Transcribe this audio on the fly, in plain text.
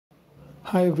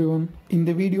Hi everyone. In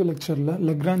the video lecture la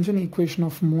Lagrangian equation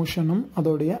of motion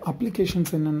அதோடைய applications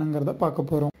என்னங்கறத பார்க்க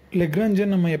போறோம். Lagrangian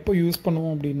நம்ம எப்போ யூஸ்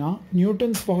பண்ணுவோம் அப்படினா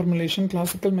Newton's formulation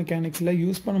classical mechanicsல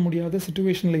யூஸ் பண்ண முடியாத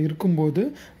situationல இருக்கும்போது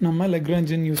நம்ம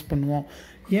Lagrangian யூஸ் பண்ணுவோம்.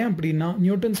 ஏன் அப்படினா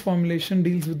Newton's formulation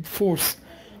deals with force.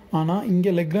 ஆனா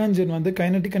இங்க Lagrangian வந்து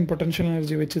kinetic and potential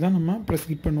energy வச்சு தான் நம்ம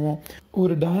proceed பண்ணுவோம்.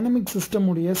 ஒரு dynamic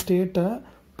system உடைய ஸ்டேட்டை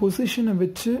பொசிஷனை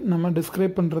வச்சு நம்ம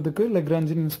டிஸ்கிரைப் பண்றதுக்கு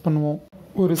Lagrangian யூஸ் பண்ணுவோம்.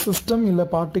 ஒரு சிஸ்டம் இல்ல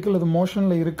பார்ட்டிகிள் அது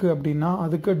மோஷன்ல இருக்கு அப்படினா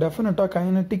அதுக்கு டெஃபினட்டா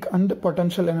கைனெடிக் அண்ட்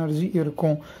பொட்டன்ஷியல் எனர்ஜி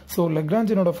இருக்கும். So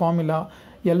Lagrangianோட formula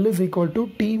L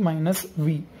 = T -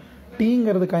 V.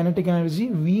 Tங்கிறது kinetic energy,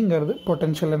 Vங்கிறது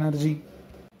potential energy.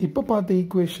 இப்போ பார்த்த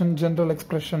equation general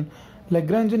expression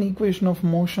Lagrangian equation of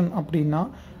motion அப்படினா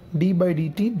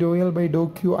d/dt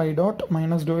 ∂L/∂Qi dot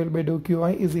minus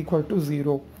 ∂L/∂Qi is equal to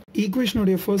 0. Equation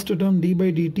உடைய first term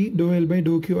d/dt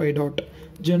 ∂L/∂Qi dot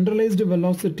generalized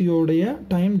velocity உடைய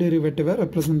time derivative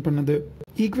represent பண்ணுது.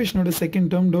 Equation உடைய second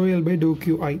term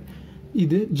 ∂L/∂Qi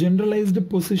இது generalized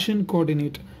position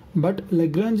coordinate but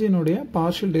Lagrangian உடைய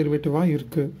partial derivative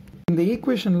இருக்கு. இந்த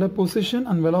ஈக்குவேஷன்ல position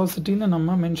and வெலாசிட்டின்னு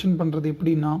நம்ம mention பண்றது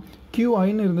எப்படின்னா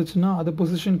QIன்னு இருந்துச்சுன்னா அது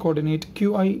பொசிஷன் கோஆர்டினேட்,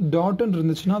 QI டாட்னு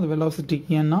இருந்துச்சுன்னா அது வெலாசிட்டி.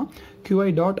 ஏன்னா QI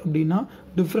டாட் அப்படின்னா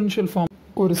டிஃபரன்ஷியல் ஃபார்ம்.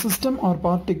 ஒரு சிஸ்டம் ஆர்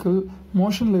பார்ட்டிகிள்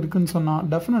மோஷன்ல இருக்குன்னு சொன்னா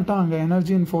டெஃபினட்டா அங்க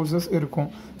எனர்ஜி அண்ட் ஃபோர்ஸஸ் இருக்கும்.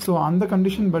 ஸோ அந்த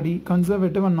கண்டிஷன் படி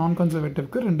கன்சர்வேட்டிவ் அண்ட் நான்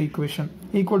கன்சர்வேட்டிவ்க்கு ரெண்டு ஈக்குவேஷன்.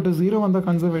 ஈக்குவல் டு 0 வந்தா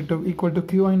கன்சர்வேட்டிவ், ஈக்குவல் டு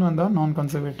QIன்னு வந்தா நான்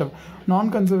கன்சர்வேட்டிவ். நான்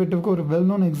கன்சர்வேட்டிவ்க்கு ஒரு வெல்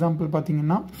நோன் எக்ஸாம்பிள்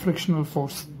பார்த்தீங்கன்னா ஃப்ரிக்ஷனல்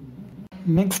ஃபோர்ஸ்.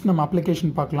 நெக்ஸ்ட் நம்ம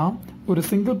அப்ளிகேஷன் பார்க்கலாம். ஒரு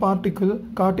சிங்கிள் பார்ட்டிகிள்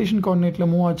கார்டீசியன் கோஆர்டினேட்ல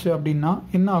மூவ் ஆச்சு அப்படின்னா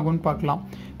என்ன ஆகும்னு பார்க்கலாம்.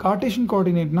 கார்டீசியன்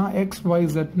கோஆர்டினேட்னா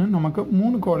XYZன்னு நமக்கு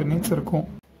 3 கோஆர்டினேட்ஸ் இருக்கும்.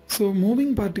 ஸோ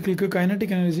மூவிங் பார்ட்டிகிளுக்கு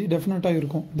கைனடிக் எனர்ஜி டெஃபினட்டாக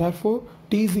இருக்கும். therefore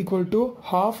T is equal to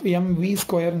half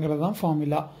mv² தான்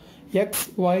ஃபார்முலா.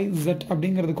 XYZ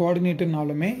அப்படிங்கிறது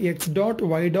கோஆர்டினேட்னாலுமே x dot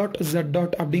y dot z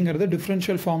dot அப்படிங்கிறது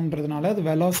டிஃபரன்ஷியல் ஃபார்ம்ன்றதுனால அது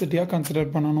வெலாசிட்டியாக கன்சிடர்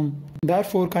பண்ணணும்.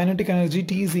 therefore kinetic energy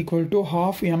T is equal to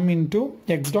half m into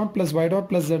x dot plus y dot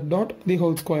plus z dot the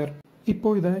whole square. இப்போ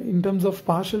இதை in terms of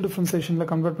partial டிஃபரன்சியேஷனில்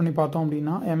convert பண்ணி பார்த்தோம்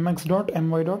அப்படின்னா mx dot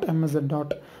my dot mz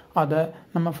dot அதை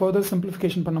நம்ம further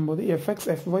simplification பண்ணும்போது fx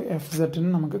fy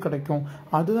fzன்னு நமக்கு கிடைக்கும்.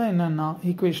 அதுதான் என்னன்னா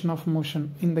ஈக்குவேஷன் ஆஃப் மோஷன்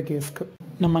இந்த கேஸ்க்கு.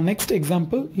 நம்ம next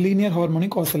example linear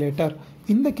harmonic oscillator.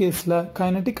 இந்த கேஸில்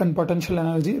கைனடிக் அண்ட் பொட்டன்ஷியல்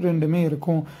எனர்ஜி ரெண்டுமே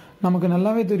இருக்கும். நமக்கு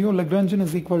நல்லாவே தெரியும் Lagrangian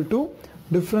is equal to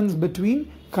difference between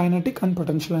kinetic and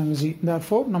potential energy.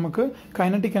 therefore நமக்கு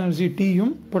kinetic energy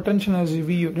Tயும் potential energy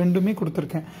Vயும் ரெண்டுமே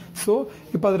கொடுத்துருக்கேன். ஸோ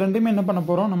இப்போ அது ரெண்டுமே என்ன பண்ண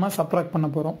போகிறோம், நம்ம சப்ராக்ட் பண்ண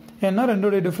போகிறோம். ஏன்னா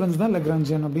ரெண்டோடைய டிஃப்ரென்ஸ் தான்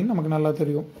Lagrangian அப்படின்னு நமக்கு நல்லா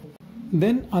தெரியும்.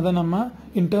 தென் அதை நம்ம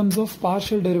in terms of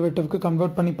partial டெரிவேட்டிவ்க்கு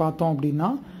convert பண்ணி பார்த்தோம்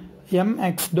அப்படின்னா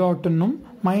mx டாட்னும்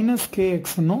மைனஸ்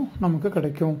kxன்னும் நமக்கு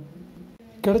கிடைக்கும்.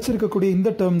 கிடைச்சிருக்கக்கூடிய இந்த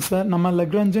டேர்ம்ஸை நம்ம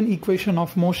Lagrangian equation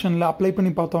of motionல அப்ளை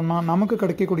பண்ணி பார்த்தோம்னா நமக்கு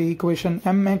கிடைக்கக்கூடிய equation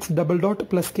mx double dot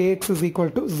plus kx is equal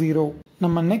to 0.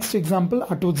 நம்ம நெக்ஸ்ட் எக்ஸாம்பிள்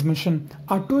அட்வர்ட்ஸ் மிஷன்.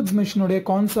 அட்வர்ட்ஸ் மிஷனுடைய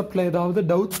கான்செப்ட்ல ஏதாவது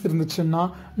டவுட்ஸ் இருந்துச்சுன்னா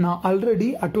நான் ஆல்ரெடி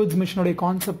அட்வர்ட்ஸ் மிஷனுடைய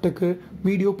கான்செப்டுக்கு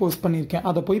வீடியோ போஸ்ட் பண்ணியிருக்கேன்.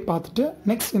 அதை போய் பார்த்துட்டு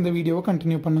நெக்ஸ்ட் இந்த வீடியோவை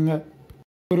கண்டினியூ பண்ணுங்க.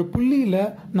 ஒரு புள்ளியில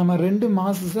நம்ம 2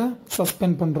 மாஸஸை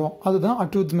சஸ்பெண்ட் பண்றோம். அதுதான்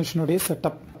அட்வர்ட்ஸ் மிஷனுடைய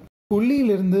செட்டப்.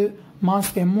 புள்ளியிலிருந்து மாஸ்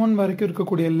m1 வரைக்கும்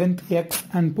இருக்கக்கூடிய லென்த் x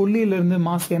அண்ட் புள்ளியிலிருந்து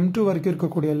மாஸ் m2 வரைக்கும்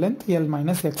இருக்கக்கூடிய length L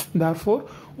 - x. therefore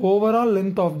overall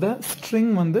length of the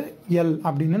string வந்து L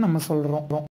அப்படின்னு நம்ம சொல்றோம்.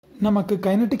 நமக்கு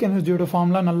கைனடிக் எனர்ஜியோட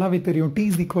ஃபார்முலா நல்லாவே தெரியும். T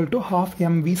is equal to half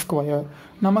mv².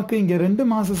 நமக்கு இங்க 2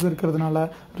 மாசஸ் இருக்கிறதுனால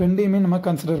ரெண்டையுமே நம்ம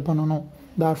கன்சிடர் பண்ணணும்.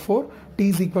 therefore T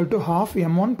is equal to half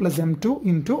m1 plus m2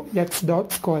 into x dot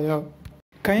square.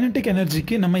 Kinetic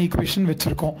எனர்ஜிக்கு நம்ம ஈக்குவேஷன்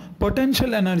வச்சிருக்கோம்.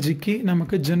 பொட்டன்ஷியல் எனர்ஜிக்கு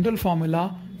நமக்கு ஜெனரல் ஃபார்முலா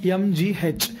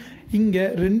mgh. இங்க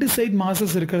 2 சைட்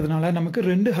மாசஸ் இருக்கிறதுனால நமக்கு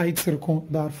 2 ஹைட்ஸ் இருக்கும்.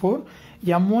 therefore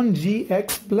m1gx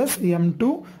plus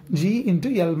m2g into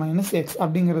L - x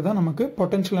அப்படிங்கிறது தான் நமக்கு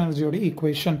பொட்டன்ஷியல் எனர்ஜியோட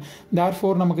ஈக்குவேஷன்.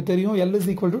 therefore நமக்கு தெரியும் L is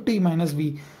equal to T - V.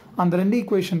 அந்த ரெண்டு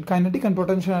equation kinetic and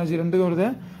potential energy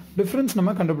ரெண்டோட டிஃபரன்ஸ்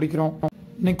நம்ம கண்டுபிடிக்கிறோம்.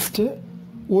 நெக்ஸ்ட்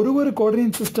ஒரு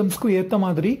கோஆர்டினேட் சிஸ்டம்ஸ்க்கு ஏற்ற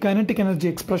மாதிரி கைனடிக் எனர்ஜி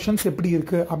எக்ஸ்பிரஷன்ஸ் எப்படி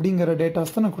இருக்கு அப்படிங்கிற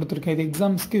டேட்டாஸ் தான் நான் கொடுத்துருக்கேன். இது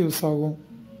எக்ஸாம்ஸ்க்கு யூஸ் ஆகும்.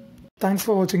 தேங்க்ஸ்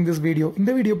ஃபார் வாட்சிங் திஸ் வீடியோ.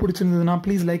 இந்த வீடியோ பிடிச்சிருந்ததுன்னா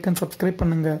ப்ளீஸ் லைக் அண்ட் சப்ஸ்கிரைப்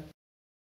பண்ணுங்க.